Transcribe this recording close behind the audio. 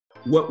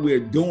what we're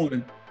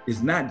doing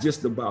is not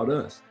just about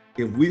us.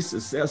 If we're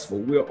successful,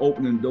 we're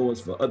opening doors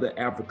for other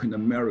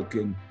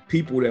African-American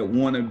people that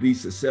want to be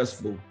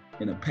successful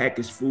in a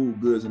packaged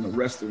food goods and a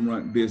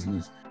restaurant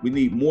business. We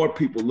need more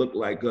people look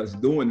like us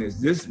doing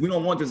this. We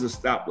don't want this to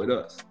stop with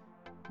us.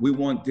 We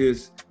want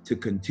this to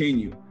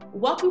continue.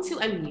 Welcome to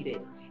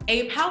Unmuted,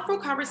 a powerful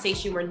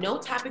conversation where no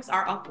topics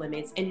are off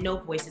limits and no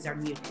voices are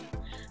muted.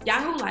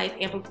 Yahoo Life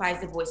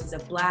amplifies the voices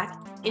of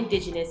Black,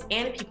 Indigenous,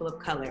 and people of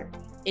color.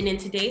 And in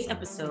today's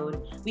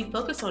episode, we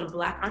focus on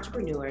Black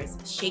entrepreneurs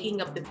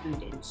shaking up the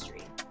food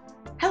industry.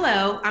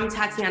 Hello, I'm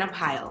Tatiana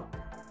Pile.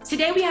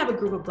 Today we have a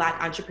group of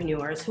Black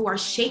entrepreneurs who are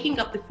shaking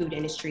up the food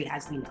industry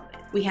as we know it.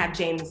 We have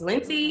James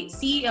Lindsay,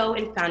 CEO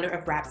and founder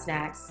of Rap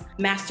Snacks,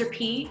 Master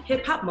P,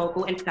 hip-hop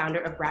mogul and founder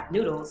of Rap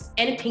Noodles,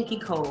 and Pinky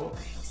Cole,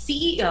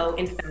 CEO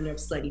and founder of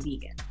Slutty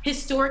Vegan.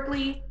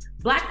 Historically,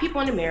 Black people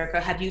in America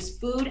have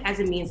used food as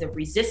a means of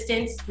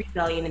resistance,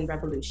 rebellion, and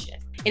revolution.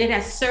 And it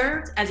has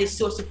served as a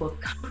source of both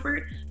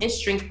comfort and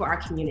strength for our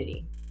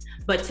community.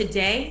 But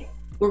today,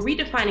 we're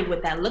redefining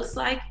what that looks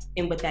like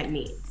and what that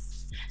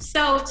means.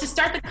 So to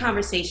start the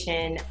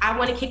conversation, I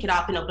want to kick it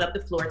off and open up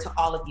the floor to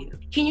all of you.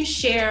 Can you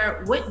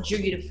share what drew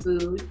you to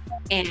food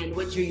and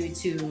what drew you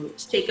to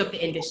shake up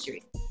the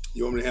industry?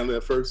 You want me to handle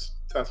that first,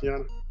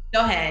 Tatiana?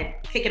 Go ahead,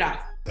 kick it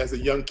off. As a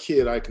young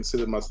kid, I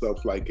considered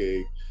myself like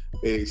a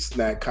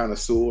snack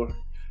connoisseur.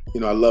 You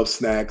know, I love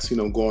snacks,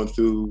 going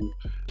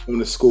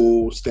to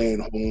school, staying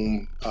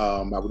home.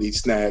 I would eat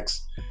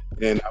snacks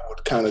and I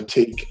would kind of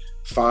take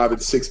 5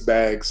 and 6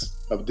 bags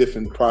of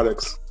different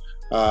products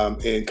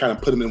and kind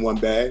of put them in one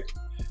bag,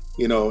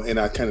 and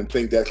I kind of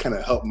think that kind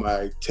of helped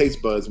my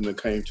taste buds when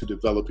it came to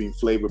developing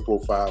flavor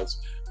profiles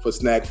for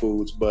snack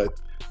foods. But,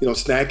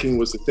 snacking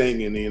was the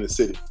thing in the inner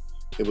city.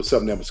 It was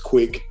something that was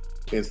quick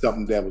and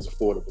something that was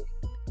affordable.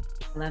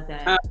 I love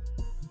that.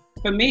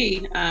 For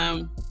me,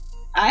 I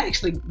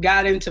actually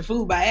got into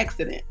food by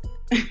accident.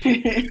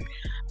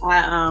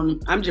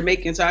 I'm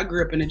Jamaican, so I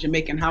grew up in a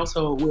Jamaican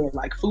household where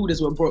like food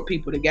is what brought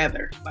people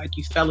together. Like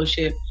you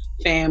fellowship,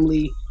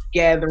 family,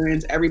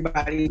 gatherings,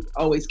 everybody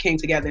always came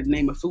together in the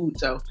name of food.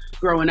 So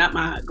growing up,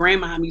 my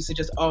grandma used to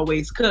just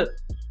always cook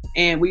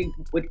and we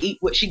would eat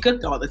what she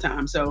cooked all the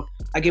time. So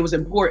like it was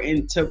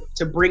important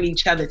to bring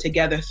each other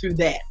together through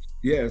that.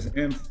 Yes,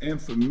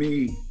 and for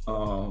me,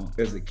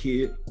 as a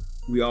kid,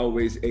 we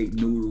always ate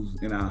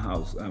noodles in our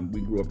house.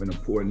 We grew up in a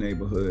poor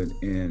neighborhood,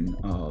 and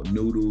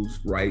noodles,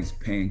 rice,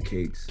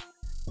 pancakes,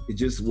 it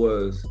just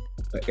was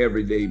an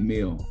everyday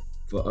meal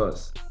for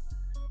us.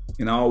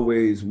 And I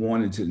always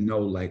wanted to know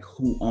like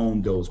who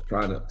owned those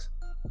products.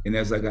 And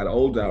as I got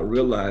older, I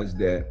realized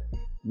that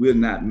we're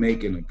not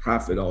making a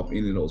profit off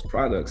any of those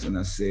products. And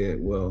I said,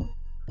 well,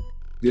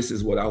 this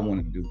is what I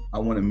want to do. I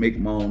want to make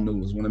my own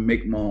noodles, want to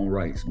make my own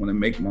rice, want to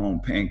make my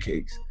own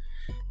pancakes.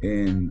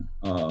 And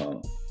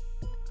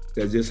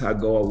that's just how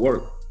God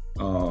works.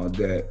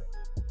 That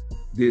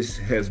this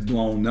has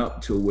blown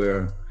up to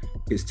where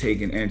it's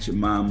taking Aunt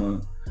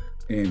Jemima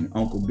and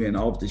Uncle Ben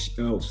off the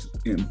shelves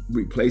and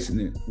replacing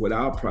it with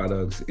our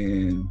products.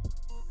 And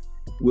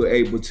we're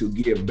able to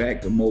give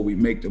back. The more we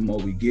make, the more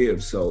we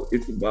give. So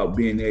it's about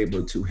being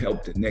able to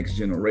help the next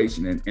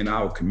generation and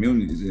our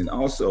communities, and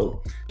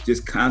also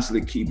just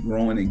constantly keep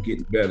growing and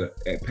getting better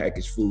at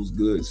packaged foods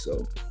goods.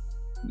 So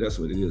that's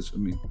what it is for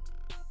me.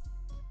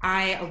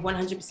 I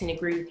 100%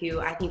 agree with you.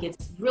 I think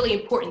it's really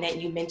important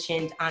that you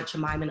mentioned Aunt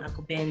Jemima and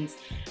Uncle Ben's,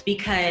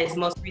 because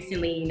most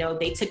recently,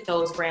 they took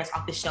those brands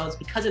off the shelves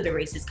because of the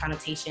racist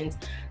connotations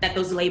that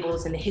those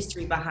labels and the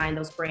history behind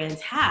those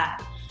brands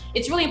have.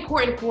 It's really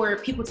important for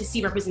people to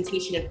see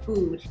representation in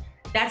food.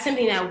 That's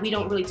something that we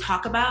don't really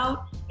talk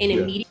about in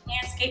a media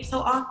landscape so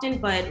often,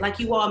 but like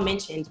you all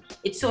mentioned,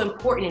 it's so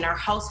important in our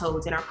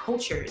households and our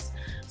cultures.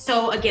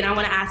 So again, I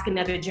want to ask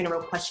another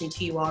general question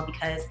to you all,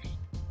 because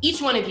each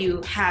one of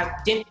you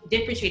have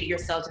differentiated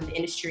yourselves in the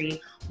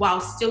industry while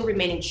still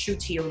remaining true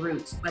to your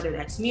roots, whether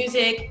that's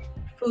music,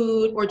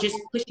 food, or just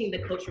pushing the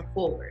culture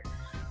forward.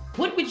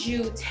 What would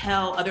you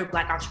tell other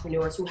Black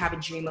entrepreneurs who have a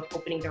dream of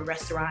opening their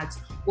restaurants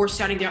or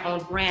starting their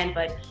own brand,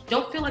 but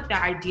don't feel like their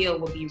idea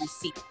will be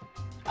received?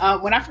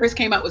 When I first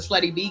came out with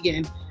Slutty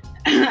Vegan,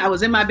 I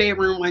was in my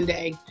bedroom one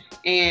day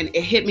and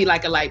it hit me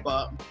like a light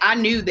bulb. I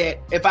knew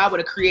that if I would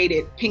have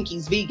created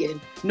Pinky's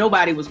Vegan,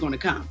 nobody was going to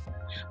come.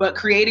 But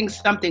creating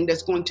something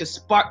that's going to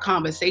spark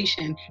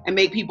conversation and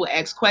make people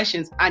ask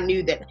questions, I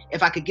knew that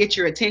if I could get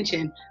your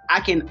attention,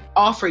 I can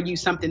offer you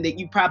something that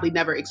you probably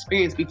never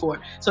experienced before.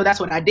 So that's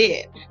what I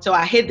did. So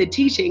I hid the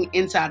teaching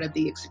inside of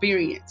the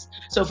experience.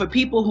 So for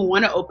people who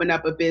want to open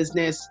up a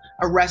business,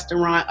 a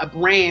restaurant, a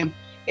brand,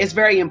 it's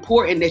very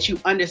important that you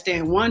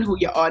understand, one, who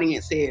your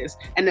audience is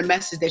and the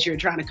message that you're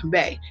trying to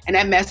convey. And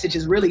that message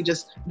is really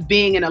just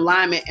being in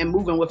alignment and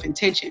moving with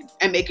intention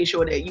and making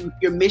sure that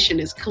your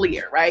mission is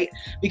clear, right?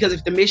 Because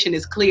if the mission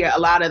is clear, a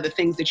lot of the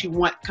things that you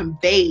want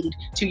conveyed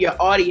to your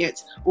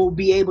audience will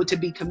be able to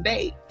be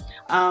conveyed.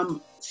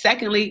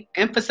 Secondly,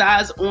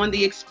 emphasize on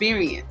the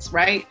experience,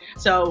 right?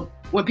 So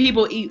when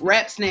people eat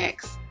Rap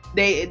Snacks,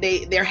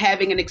 they're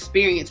having an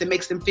experience. It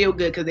makes them feel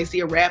good because they see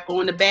a wrapper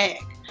on the bag.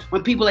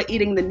 When people are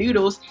eating the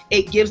noodles,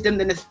 it gives them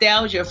the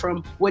nostalgia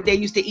from what they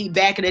used to eat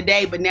back in the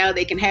day, but now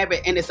they can have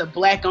it, and it's a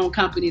Black-owned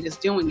company that's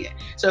doing it.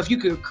 So if you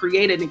could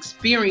create an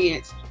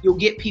experience, you'll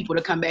get people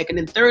to come back. And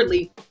then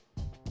thirdly,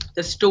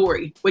 the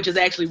story, which is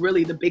actually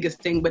really the biggest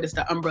thing, but it's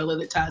the umbrella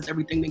that ties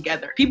everything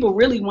together. People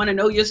really want to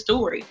know your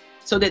story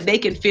so that they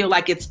can feel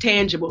like it's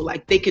tangible,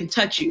 like they can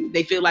touch you.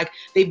 They feel like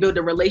they build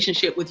a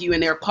relationship with you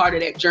and they're a part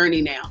of that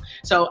journey now.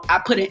 So I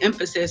put an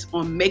emphasis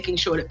on making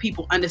sure that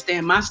people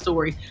understand my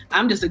story.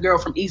 I'm just a girl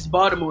from East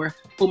Baltimore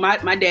who my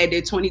dad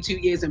did 22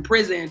 years in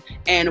prison.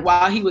 And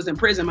while he was in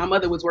prison, my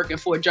mother was working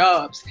 4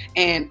 jobs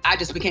and I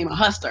just became a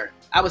hustler.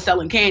 I was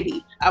selling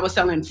candy. I was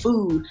selling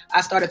food.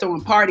 I started throwing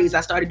parties.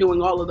 I started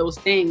doing all of those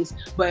things.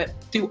 But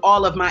through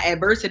all of my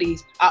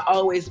adversities, I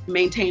always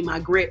maintained my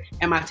grit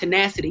and my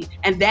tenacity.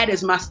 And that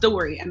is my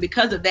story. And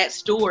because of that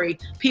story,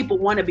 people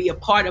want to be a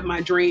part of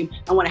my dream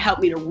and want to help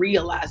me to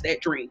realize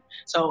that dream.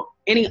 So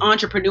any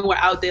entrepreneur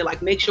out there,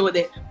 like, make sure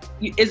that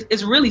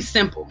it's really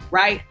simple,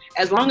 right?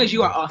 As long as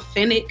you are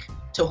authentic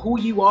to who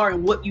you are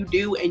and what you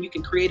do, and you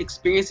can create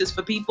experiences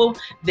for people,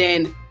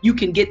 then you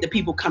can get the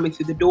people coming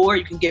through the door,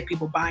 you can get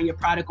people buying your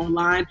product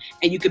online,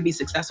 and you can be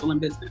successful in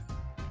business.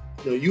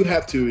 You know, you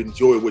have to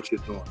enjoy what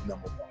you're doing,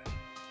 number one,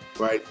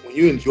 right? When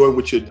you enjoy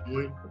what you're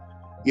doing,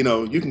 you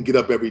know, you can get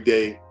up every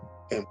day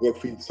and work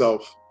for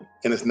yourself,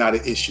 and it's not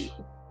an issue,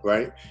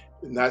 right?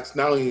 Not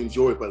only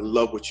enjoy it, but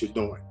love what you're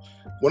doing.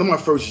 One of my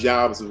first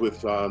jobs was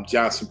with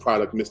Johnson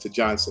Product, Mr.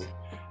 Johnson,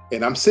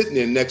 and I'm sitting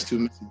there next to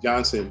Mr.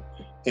 Johnson.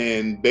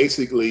 And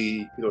basically,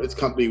 you know, his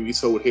company, we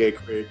sold hair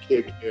care,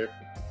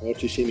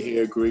 Mortician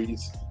hair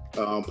grease,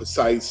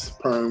 precise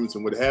perms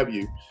and what have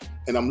you.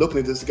 And I'm looking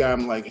at this guy,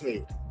 I'm like,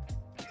 hey,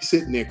 he's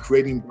sitting there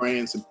creating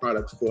brands and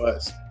products for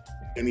us.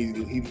 And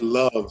he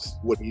loves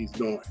what he's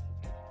doing.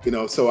 You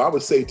know, so I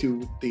would say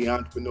to the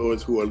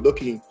entrepreneurs who are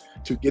looking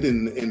to get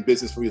in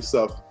business for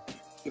yourself,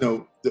 you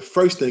know, the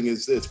first thing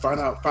is find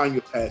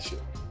your passion,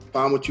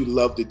 find what you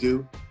love to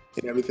do,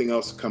 and everything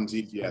else comes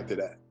easy after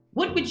that.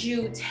 What would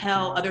you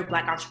tell other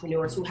Black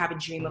entrepreneurs who have a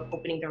dream of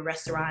opening their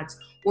restaurants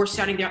or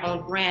starting their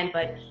own brand,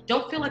 but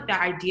don't feel like their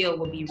idea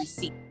will be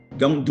received?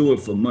 Don't do it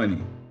for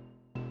money.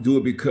 Do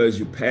it because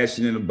you're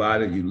passionate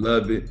about it, you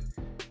love it,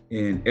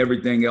 and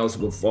everything else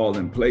will fall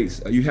in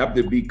place. You have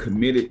to be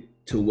committed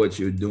to what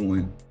you're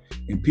doing.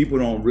 And people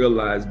don't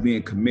realize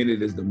being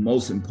committed is the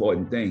most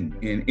important thing.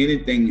 And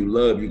anything you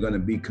love, you're gonna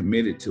be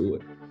committed to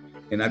it.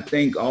 And I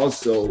think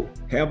also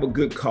have a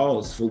good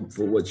cause for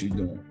what you're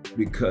doing,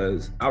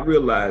 because I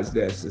realize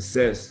that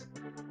success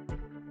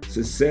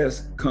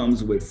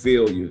comes with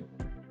failure,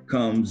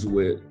 comes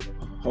with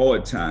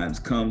hard times,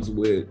 comes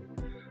with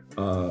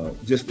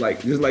just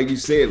like you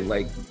said,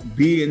 like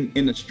being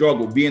in the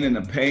struggle, being in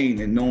the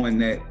pain, and knowing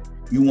that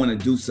you want to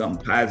do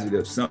something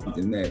positive,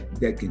 something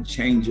that can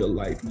change your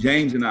life.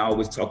 James and I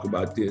always talk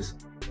about this.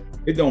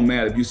 It don't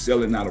matter if you're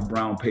selling out a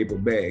brown paper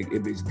bag.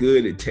 If it's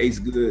good, it tastes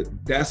good.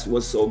 That's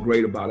what's so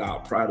great about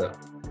our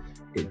product.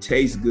 It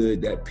tastes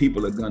good, that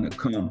people are gonna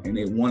come and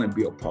they wanna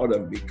be a part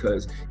of it,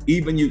 because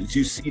even you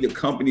see the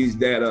companies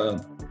that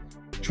are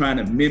trying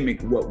to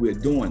mimic what we're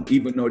doing,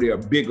 even though they are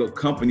bigger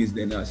companies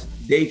than us,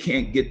 they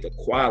can't get the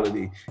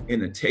quality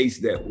and the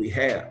taste that we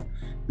have,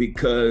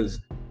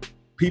 because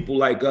people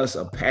like us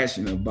are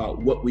passionate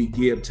about what we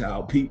give to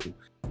our people.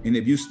 And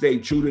if you stay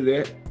true to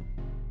that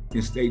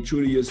and stay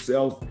true to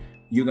yourself,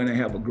 you're gonna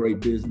have a great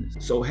business.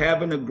 So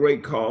having a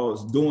great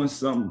cause, doing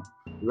something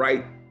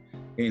right,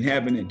 and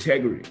having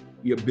integrity,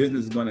 your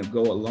business is gonna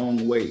go a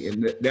long way.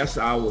 And that's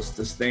our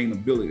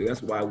sustainability.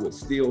 That's why we're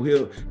still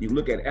here. You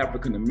look at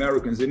African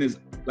Americans, and it's,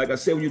 like I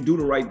said, when you do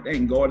the right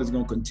thing, God is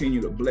gonna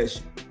continue to bless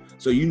you.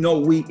 So you know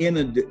we in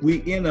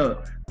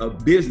a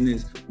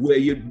business where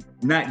you're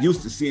not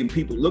used to seeing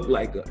people look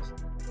like us.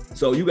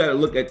 So you gotta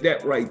look at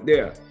that right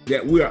there,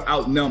 that we're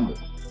outnumbered.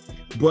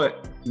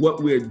 But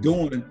what we're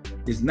doing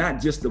is not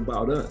just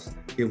about us.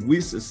 If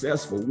we're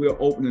successful, we're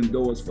opening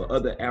doors for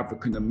other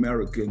African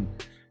American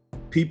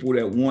people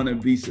that want to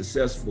be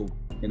successful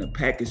in a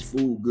packaged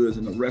food goods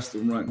and a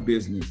restaurant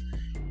business.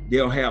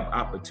 They'll have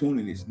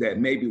opportunities that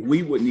maybe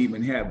we wouldn't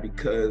even have,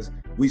 because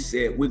we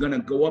said we're gonna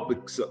go up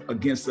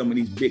against some of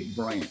these big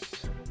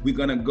brands. We're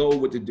gonna go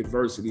with the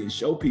diversity and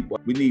show people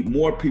we need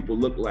more people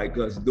look like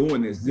us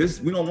doing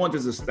this. We don't want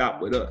this to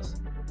stop with us.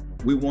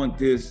 We want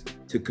this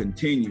to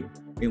continue.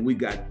 And we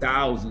got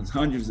thousands,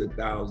 hundreds of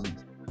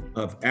thousands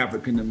of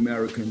African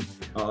American,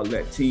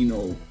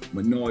 Latino,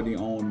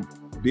 minority-owned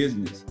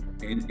business.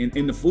 And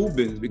in the food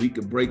business, we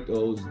could break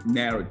those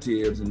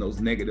narratives and those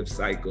negative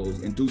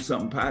cycles and do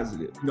something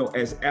positive. You know,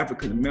 as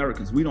African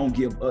Americans, we don't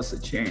give us a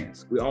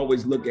chance. We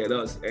always look at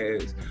us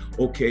as,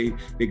 okay,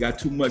 they got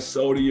too much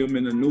sodium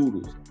in the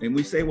noodles. And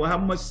we say, well, how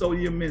much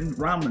sodium in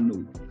ramen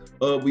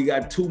noodles? We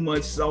got too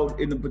much salt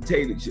in the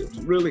potato chips.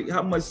 Really,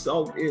 how much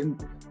salt in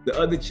the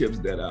other chips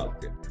that are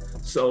out there?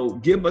 So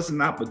give us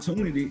an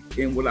opportunity.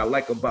 And what I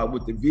like about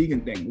with the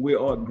vegan thing, we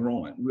are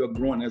growing. We are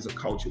growing as a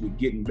culture. We're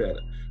getting better.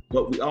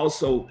 but we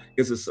also,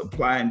 is a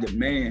supply and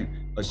demand,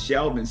 a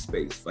shelving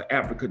space for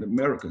African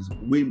Americans.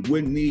 We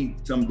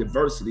need some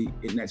diversity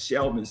in that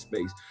shelving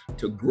space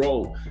to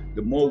grow.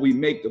 The more we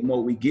make, the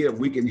more we give.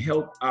 We can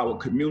help our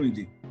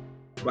community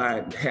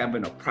by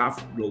having a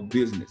profitable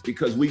business,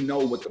 because we know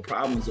what the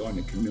problems are in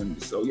the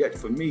community. So yeah,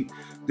 for me,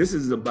 this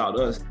is about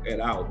us at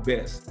our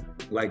best.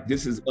 Like,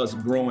 this is us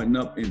growing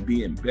up and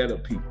being better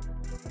people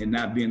and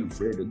not being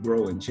afraid to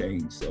grow and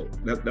change. So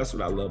that's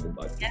what I love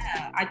about it.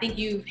 Yeah, I think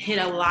you've hit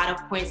a lot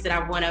of points that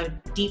I want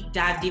to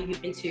dive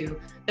deep into.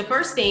 The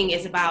first thing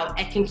is about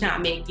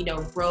economic,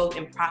 growth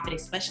and profit,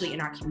 especially in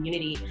our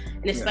community,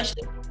 and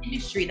especially in an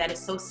industry that is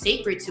so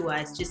sacred to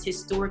us, just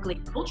historically,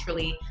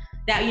 culturally,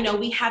 that,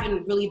 we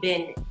haven't really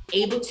been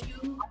able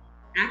to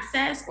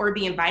access or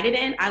be invited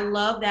in. I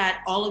love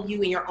that all of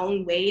you in your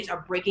own ways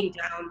are breaking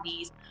down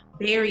these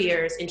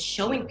barriers and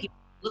showing people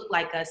who look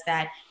like us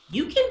that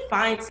you can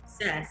find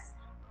success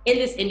in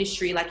this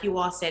industry. Like you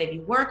all said, if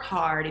you work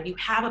hard, if you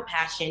have a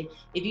passion,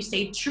 if you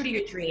stay true to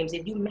your dreams,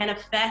 if you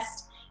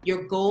manifest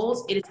your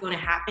goals, it is going to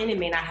happen. It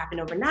may not happen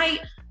overnight,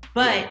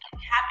 but it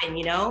can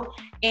happen,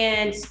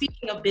 And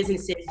speaking of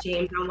businesses,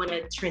 James, I want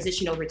to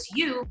transition over to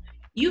you.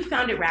 You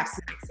founded Rap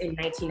Snacks in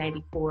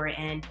 1994,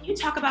 and you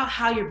talk about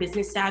how your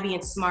business savvy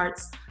and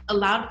smarts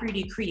allowed for you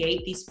to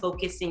create these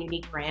focused and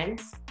unique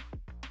brands.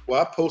 Well,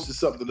 I posted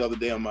something the other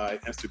day on my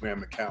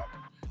Instagram account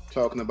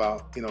talking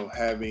about,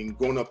 having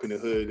grown up in the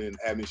hood and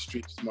having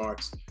street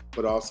smarts,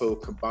 but also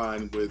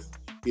combined with,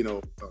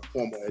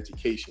 formal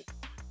education,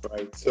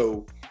 right?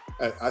 So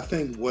I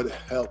think what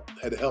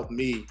had helped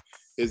me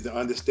is to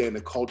understand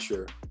the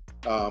culture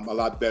a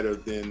lot better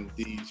than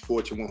these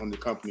Fortune 100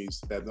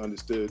 companies that have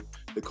understood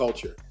the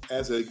culture.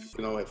 As a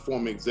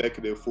former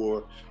executive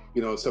for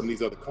some of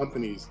these other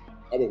companies,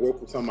 I would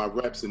work with some of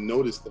my reps and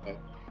notice that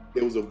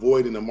there was a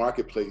void in the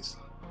marketplace.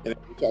 And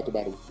we talked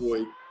about a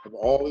void of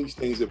all these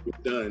things that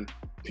we've done.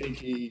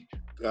 Pinky,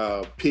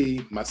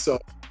 P,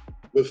 myself,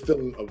 we're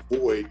filling a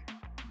void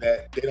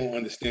that they don't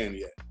understand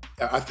yet.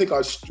 I think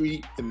our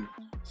street and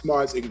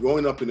smarts and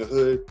growing up in the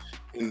hood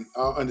and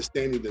our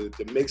understanding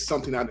to make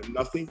something out of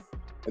nothing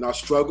and our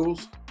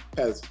struggles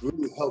has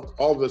really helped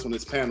all of us on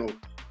this panel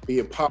be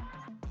empowered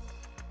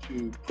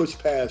to push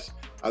past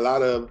a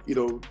lot of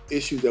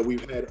issues that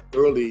we've had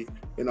early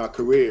in our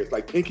careers.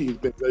 Like Pinky has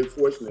been very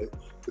fortunate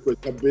because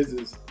her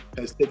business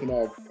has taken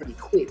off pretty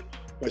quick,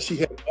 but she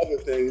had other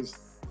things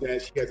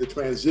that she had to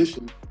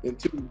transition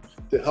into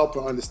to help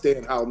her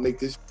understand how to make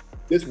this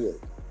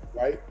work,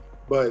 right?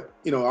 But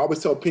I always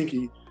tell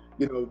Pinky,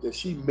 that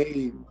she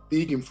made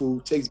vegan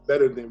food taste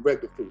better than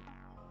regular food,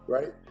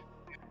 right?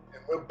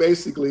 And we're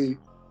basically,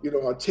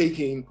 are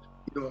taking,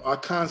 our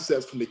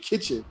concepts from the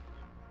kitchen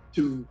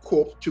to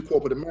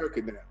corporate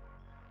America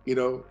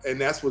now, and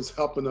that's what's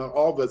helping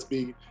all of us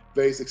be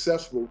very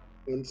successful.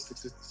 And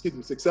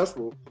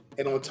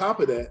on top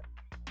of that,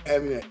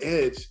 having an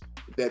edge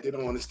that they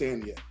don't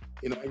understand yet,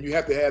 and you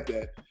have to have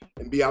that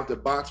and be out the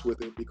box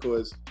with it,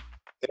 because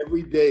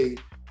every day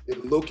they're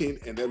looking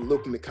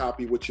to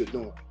copy what you're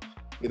doing.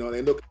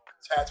 They look to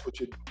attach what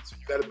you're doing. So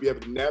you got to be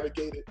able to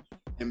navigate it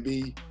and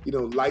be,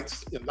 light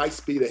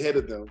speed ahead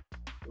of them,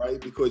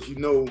 right? Because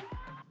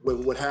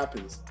what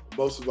happens.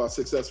 Most of our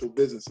successful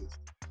businesses,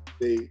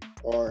 they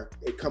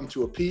come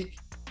to a peak,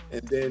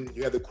 and then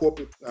you have the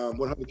corporate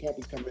 100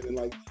 companies come in and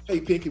like, hey,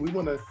 Pinky, we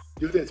want to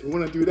do this, we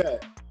want to do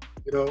that,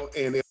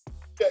 and they'll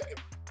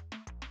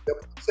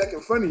check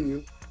in front of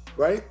you,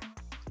 right?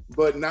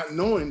 But not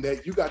knowing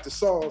that you got the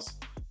sauce,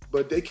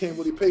 but they can't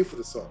really pay for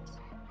the sauce.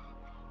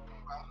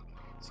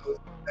 So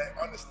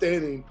that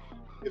understanding,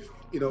 if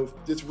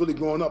just really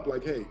growing up,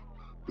 like, hey,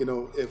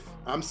 if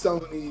I'm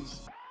selling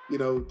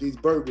these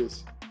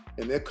burgers,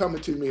 and they're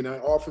coming to me and they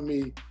offer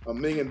me $1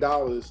 million,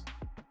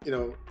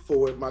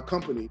 for my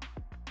company,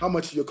 how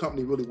much is your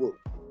company really worth?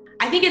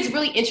 I think it's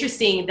really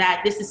interesting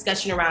that this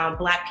discussion around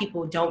Black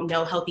people don't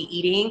know healthy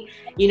eating,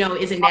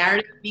 is a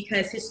narrative,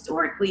 because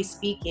historically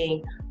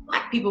speaking,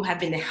 Black people have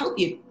been the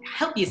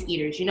healthiest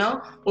eaters,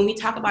 When we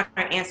talk about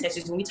our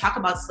ancestors, when we talk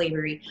about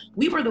slavery,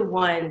 we were the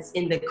ones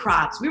in the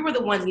crops, we were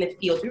the ones in the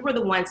fields, we were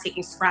the ones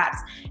taking scraps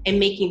and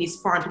making these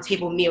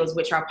farm-to-table meals,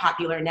 which are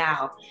popular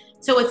now.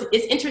 So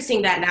it's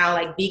interesting that now,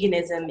 like,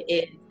 veganism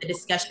is a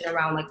discussion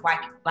around, like, why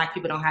Black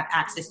people don't have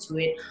access to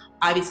it.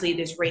 Obviously,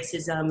 there's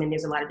racism and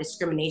there's a lot of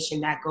discrimination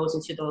that goes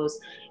into those,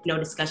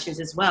 discussions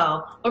as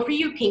well. But for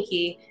you,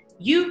 Pinky,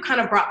 you've kind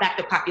of brought back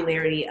the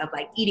popularity of,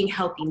 like, eating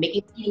healthy,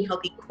 making eating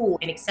healthy cool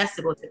and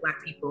accessible to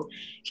Black people.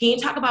 Can you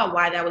talk about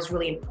why that was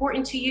really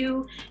important to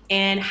you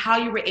and how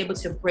you were able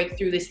to break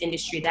through this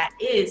industry that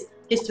is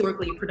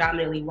historically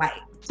predominantly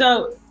white?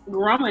 So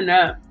growing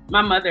up,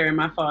 my mother and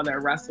my father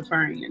are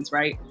Rastafarians,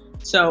 right?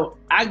 So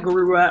I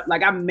grew up,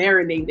 like, I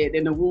marinated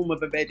in the womb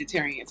of a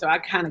vegetarian. So I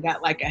kind of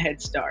got like a head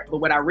start. But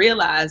what I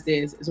realized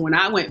is when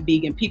I went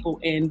vegan, people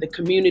in the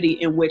community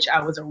in which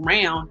I was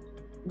around,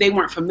 they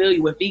weren't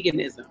familiar with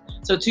veganism.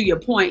 So to your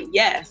point,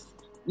 yes,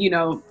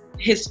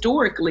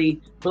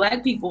 historically,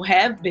 Black people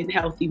have been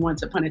healthy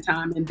once upon a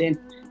time, and then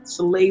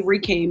slavery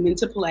came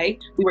into play.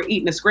 We were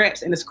eating the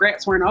scraps, and the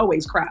scraps weren't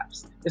always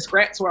crops. The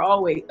scraps were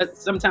always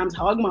sometimes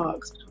hog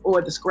mugs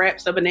or the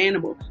scraps of an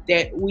animal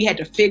that we had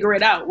to figure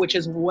it out, which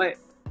is what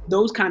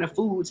those kind of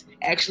foods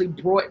actually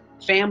brought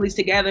families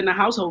together in the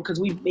household, because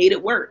we made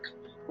it work,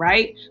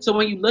 right? So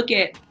when you look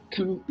at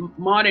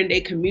modern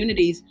day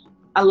communities,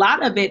 a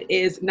lot of it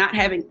is not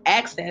having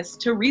access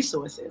to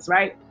resources,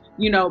 right?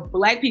 You know,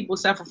 Black people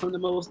suffer from the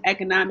most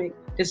economic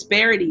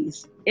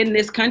disparities in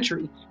this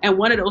country. And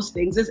one of those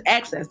things is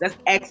access. That's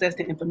access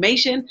to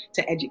information,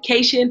 to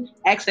education,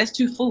 access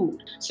to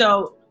food.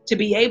 So to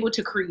be able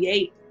to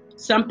create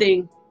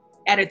something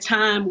at a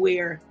time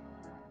where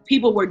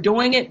people were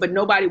doing it, but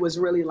nobody was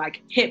really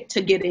like hip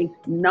to getting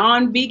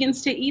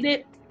non-vegans to eat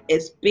it,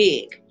 is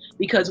big.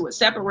 Because what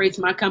separates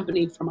my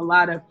company from a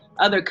lot of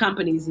other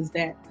companies is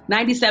that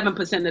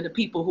 97% of the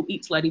people who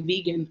eat Slutty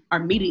Vegan are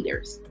meat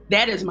eaters.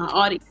 That is my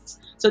audience.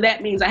 So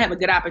that means I have a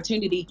good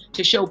opportunity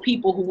to show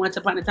people who once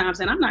upon a time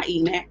said, I'm not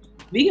eating that.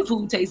 Vegan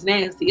food tastes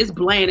nasty, it's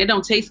bland, it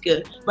don't taste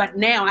good. But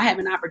now I have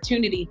an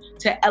opportunity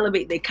to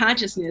elevate their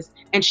consciousness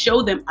and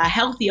show them a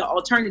healthier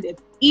alternative,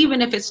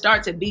 even if it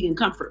starts at vegan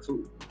comfort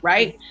food,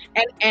 right?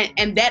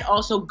 And that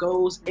also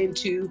goes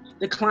into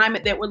the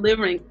climate that we're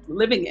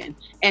living in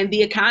and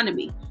the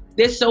economy.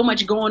 There's so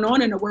much going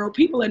on in the world.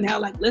 People are now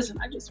like, listen,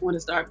 I just want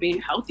to start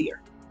being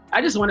healthier. I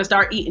just want to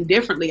start eating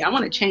differently. I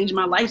want to change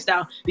my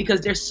lifestyle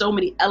because there's so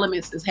many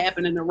elements that's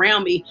happening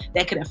around me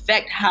that could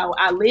affect how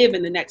I live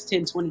in the next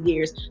 10, 20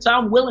 years. So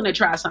I'm willing to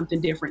try something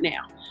different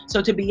now.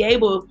 So to be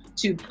able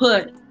to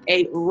put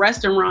a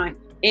restaurant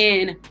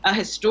in a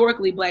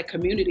historically Black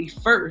community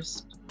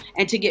first,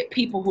 and to get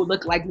people who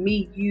look like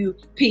me, you,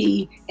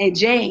 P, and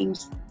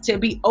James to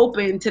be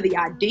open to the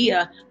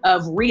idea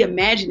of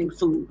reimagining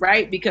food,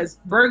 right? Because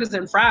burgers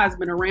and fries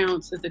been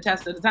around since the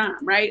test of the time,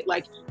 right?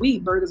 Like we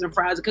eat burgers and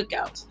fries at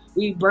cookouts.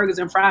 We eat burgers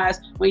and fries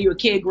when you were a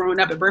kid growing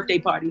up at birthday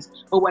parties.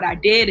 But what I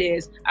did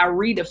is I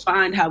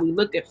redefined how we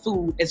looked at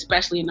food,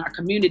 especially in our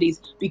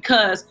communities,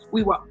 because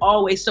we were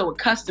always so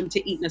accustomed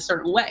to eating a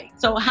certain way.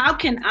 So how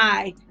can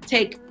I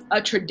take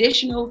a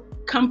traditional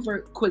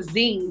comfort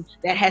cuisine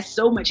that has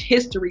so much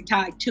history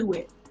tied to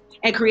it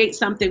and create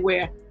something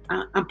where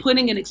I'm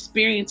putting an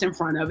experience in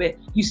front of it.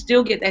 You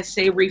still get that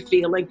savory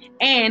feeling,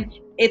 and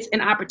it's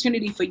an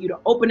opportunity for you to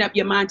open up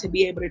your mind to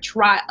be able to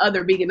try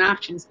other vegan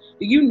options.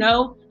 Do you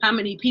know how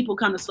many people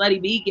come to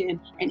Slutty Vegan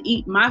and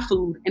eat my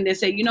food and they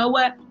say, you know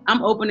what,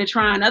 I'm open to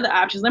trying other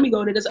options. Let me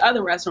go to this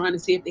other restaurant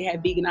and see if they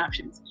have vegan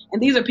options.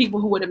 And these are people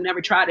who would have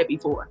never tried it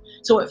before.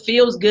 So it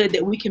feels good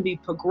that we can be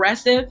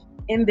progressive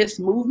in this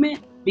movement,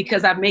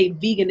 because I've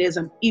made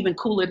veganism even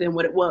cooler than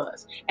what it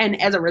was.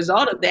 And as a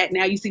result of that,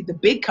 now you see the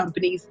big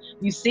companies,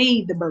 you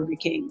see the Burger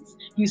Kings,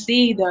 you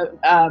see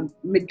the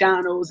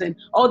McDonald's and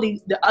all the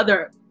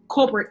other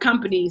corporate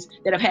companies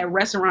that have had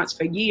restaurants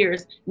for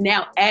years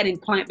now adding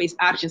plant-based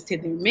options to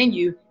their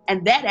menu.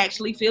 And that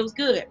actually feels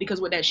good,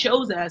 because what that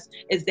shows us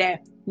is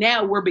that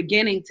now we're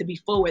beginning to be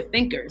forward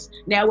thinkers.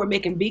 Now we're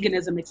making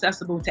veganism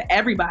accessible to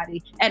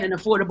everybody at an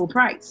affordable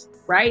price,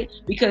 right?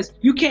 Because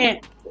you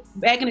can't,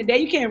 back in the day,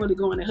 you can't really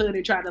go in the hood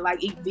and try to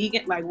like eat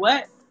vegan. Like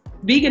what?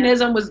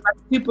 Veganism was like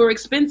super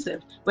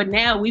expensive, but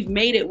now we've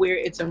made it where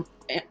it's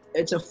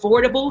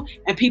affordable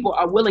and people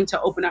are willing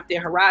to open up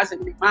their horizon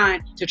and their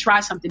mind to try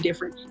something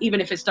different, even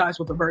if it starts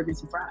with a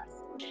burgers and fries.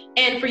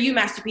 And for you,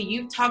 Master P,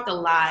 you've talked a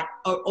lot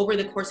over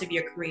the course of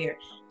your career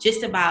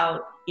just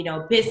about, you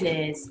know,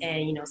 business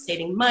and, you know,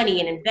 saving money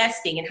and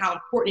investing and how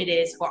important it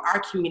is for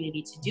our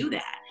community to do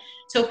that.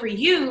 So for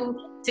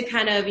you to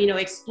kind of, you know,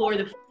 explore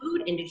the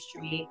food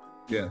industry,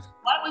 yes,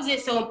 what was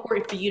it so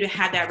important for you to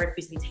have that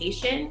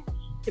representation,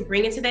 to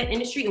bring into that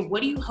industry, and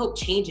what do you hope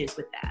changes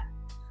with that?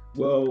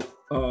 Well,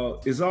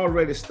 it's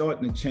already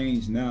starting to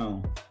change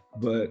now,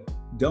 but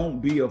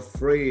don't be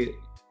afraid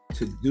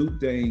to do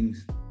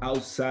things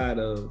outside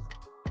of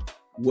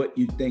what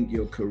you think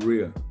your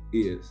career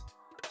is.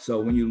 So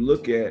when you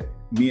look at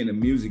me in the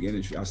music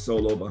industry, I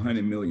sold over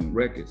 100 million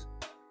records.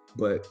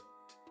 But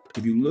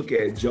if you look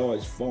at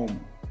George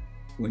Foreman,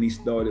 when he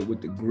started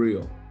with the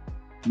grill,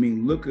 I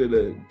mean, look at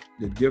the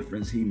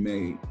difference he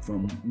made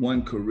from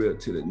one career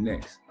to the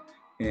next.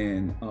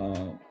 And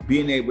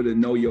being able to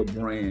know your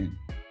brand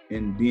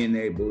and being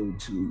able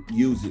to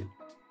use it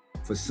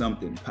for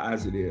something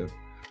positive.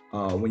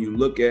 When you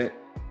look at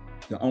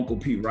the Uncle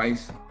P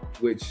rice,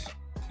 which,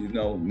 you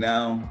know,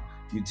 now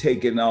you're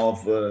taking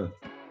off,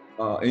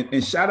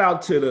 and shout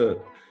out to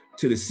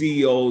the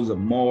CEOs of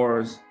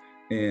Mars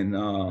and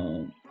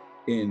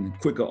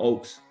Quaker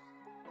Oats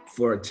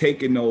for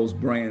taking those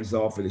brands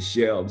off of the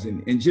shelves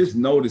and just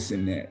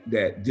noticing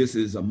that this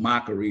is a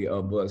mockery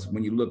of us.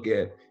 When you look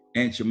at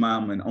Aunt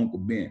Jemima and Uncle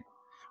Ben,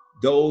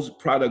 those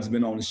products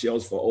been on the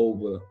shelves for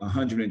over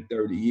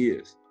 130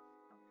 years.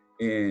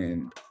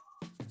 And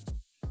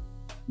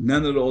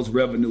none of those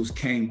revenues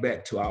came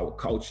back to our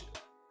culture,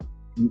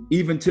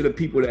 even to the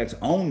people that's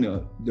own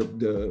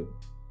the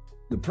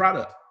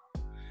product.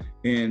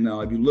 And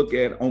if you look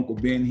at Uncle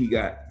Ben, he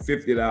got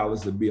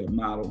 $50 to be a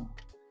model.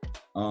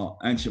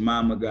 Aunt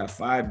Jemima got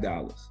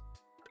 $5.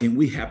 And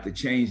we have to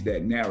change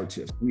that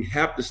narrative. We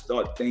have to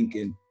start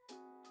thinking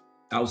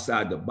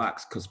outside the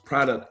box, because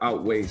product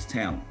outweighs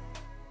talent.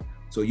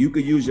 So you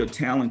could use your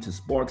talent to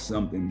spark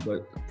something,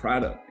 but the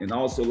product, and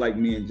also like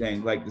me and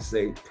James like to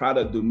say,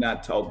 product do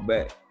not talk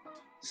back.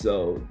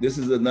 So this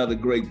is another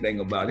great thing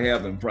about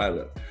having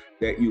product,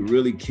 that you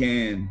really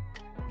can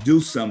do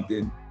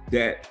something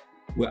that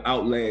will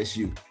outlast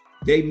you.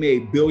 They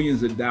made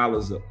billions of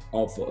dollars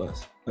off of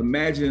us.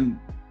 Imagine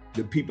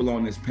the people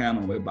on this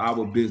panel, if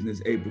our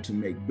business able to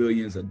make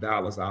billions of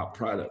dollars, our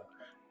product,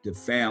 the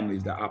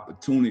families, the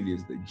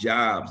opportunities, the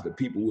jobs, the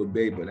people will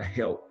be able to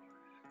help.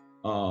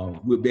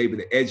 We'll be able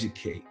to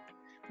educate.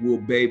 We'll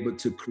be able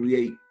to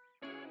create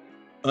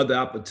other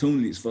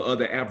opportunities for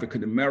other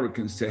African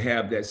Americans to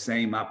have that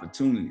same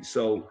opportunity.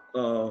 So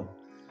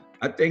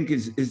I think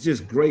it's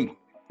just great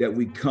that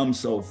we come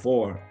so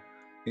far.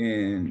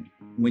 And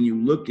when you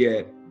look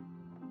at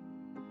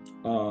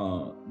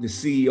the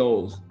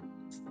CEOs,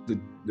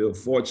 the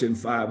Fortune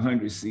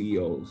 500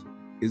 CEOs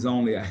is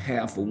only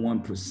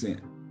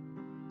 0.5%.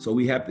 So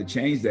we have to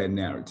change that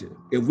narrative.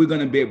 If we're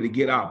gonna be able to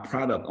get our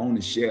product on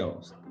the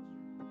shelves,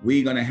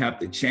 we're gonna have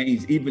to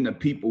change even the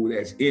people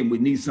that's in. We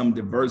need some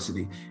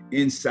diversity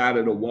inside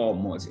of the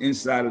Walmarts,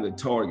 inside of the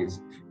Targets,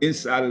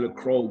 inside of the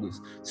Krogers,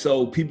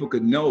 so people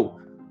could know,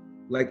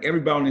 like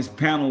everybody on this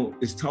panel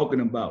is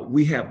talking about,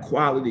 we have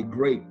quality,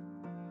 great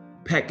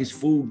packaged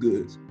food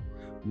goods.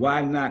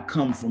 Why not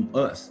come from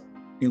us?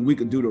 And we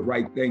could do the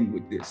right thing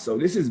with this. So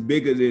this is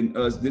bigger than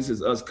us. This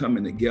is us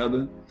coming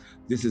together.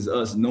 This is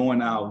us knowing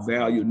our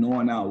value,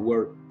 knowing our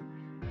work.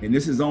 And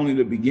this is only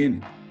the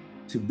beginning,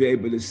 to be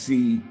able to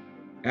see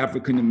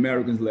African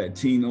Americans,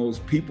 Latinos,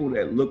 people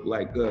that look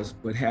like us,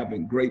 but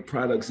having great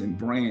products and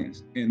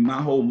brands. And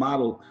my whole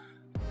model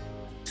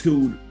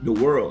to the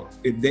world,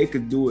 if they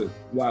could do it,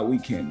 why we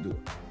can't do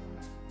it?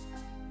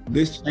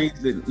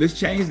 Let's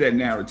change that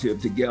narrative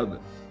together.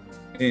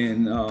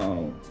 And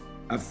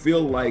I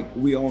feel like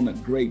we're on a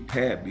great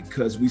path,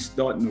 because we're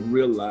starting to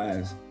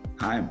realize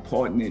how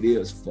important it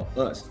is for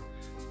us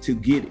to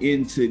get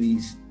into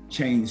these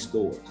chain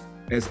stores.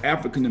 As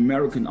African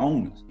American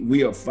owners,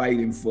 we are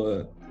fighting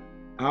for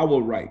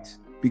our rights,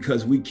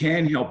 because we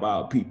can help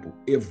our people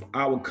if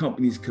our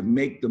companies can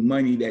make the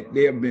money that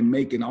they've been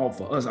making off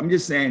of us. I'm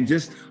just saying,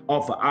 just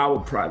off of our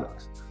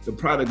products, the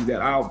products that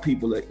our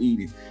people are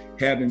eating,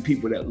 having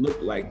people that look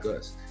like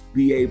us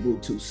be able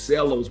to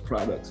sell those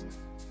products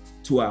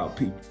to our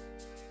people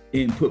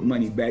and put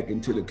money back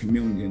into the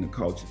community and the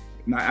culture.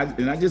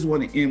 And I just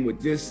want to end with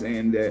this,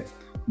 saying that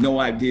no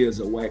idea is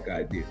a whack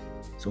idea.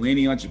 So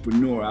any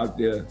entrepreneur out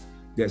there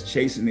that's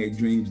chasing their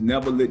dreams,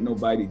 never let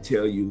nobody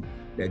tell you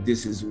that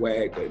this is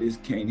whack or this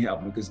can't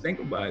happen. Because think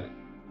about it.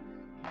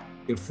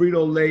 If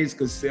Frito-Lay's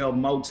could sell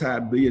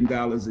multi-billion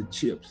dollars of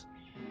chips,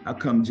 how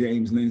come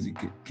James Lindsay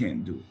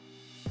can't do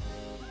it?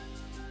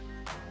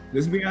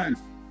 Let's be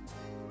honest.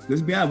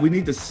 Let's be honest. We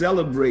need to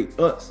celebrate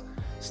us.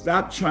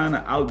 Stop trying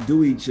to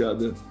outdo each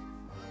other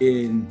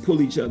and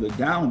pull each other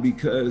down,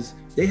 because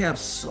they have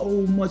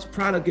so much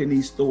product in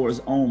these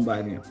stores owned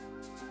by them.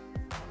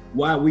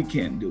 Why we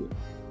can't do it?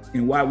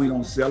 And why we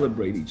don't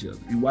celebrate each other?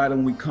 And why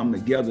don't we come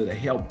together to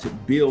help to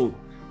build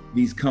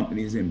these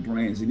companies and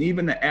brands? And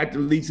even the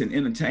athletes and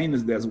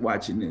entertainers that's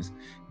watching this,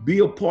 be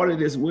a part of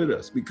this with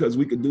us, because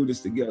we could do this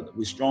together.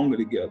 We're stronger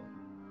together.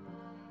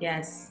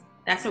 Yes,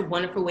 that's a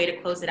wonderful way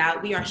to close it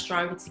out. We are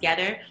stronger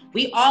together.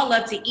 We all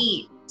love to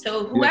eat.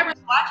 So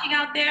whoever's watching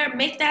out there,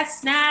 make that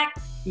snack,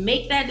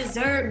 make that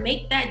dessert,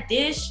 make that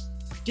dish,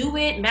 do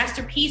it.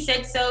 Master P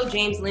said so,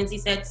 James Lindsay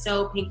said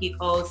so, Pinky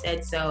Cole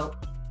said so.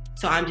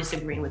 So I'm just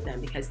agreeing with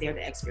them, because they're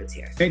the experts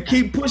here. And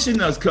keep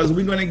pushing us, because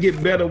we're gonna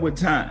get better with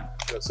time.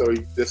 So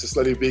there's a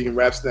Slutty Vegan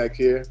wrap snack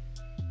here.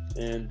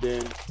 And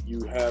then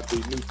you have the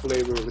new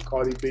flavor of the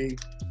Cardi B,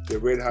 the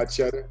red hot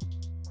cheddar.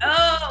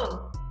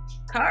 Oh,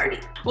 Cardi.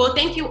 Well,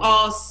 thank you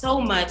all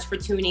so much for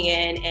tuning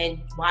in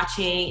and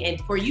watching, and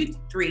for you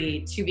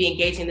three to be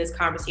engaged in this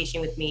conversation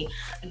with me.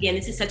 Again,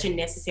 this is such a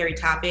necessary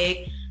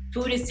topic.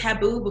 Food is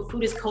taboo, but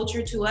food is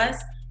culture to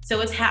us.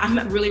 So I'm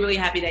really, really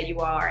happy that you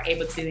all are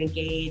able to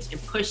engage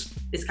and push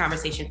this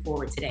conversation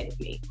forward today with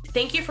me.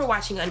 Thank you for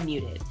watching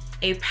Unmuted,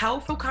 a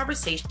powerful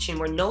conversation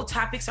where no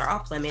topics are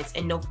off limits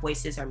and no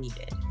voices are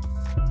muted.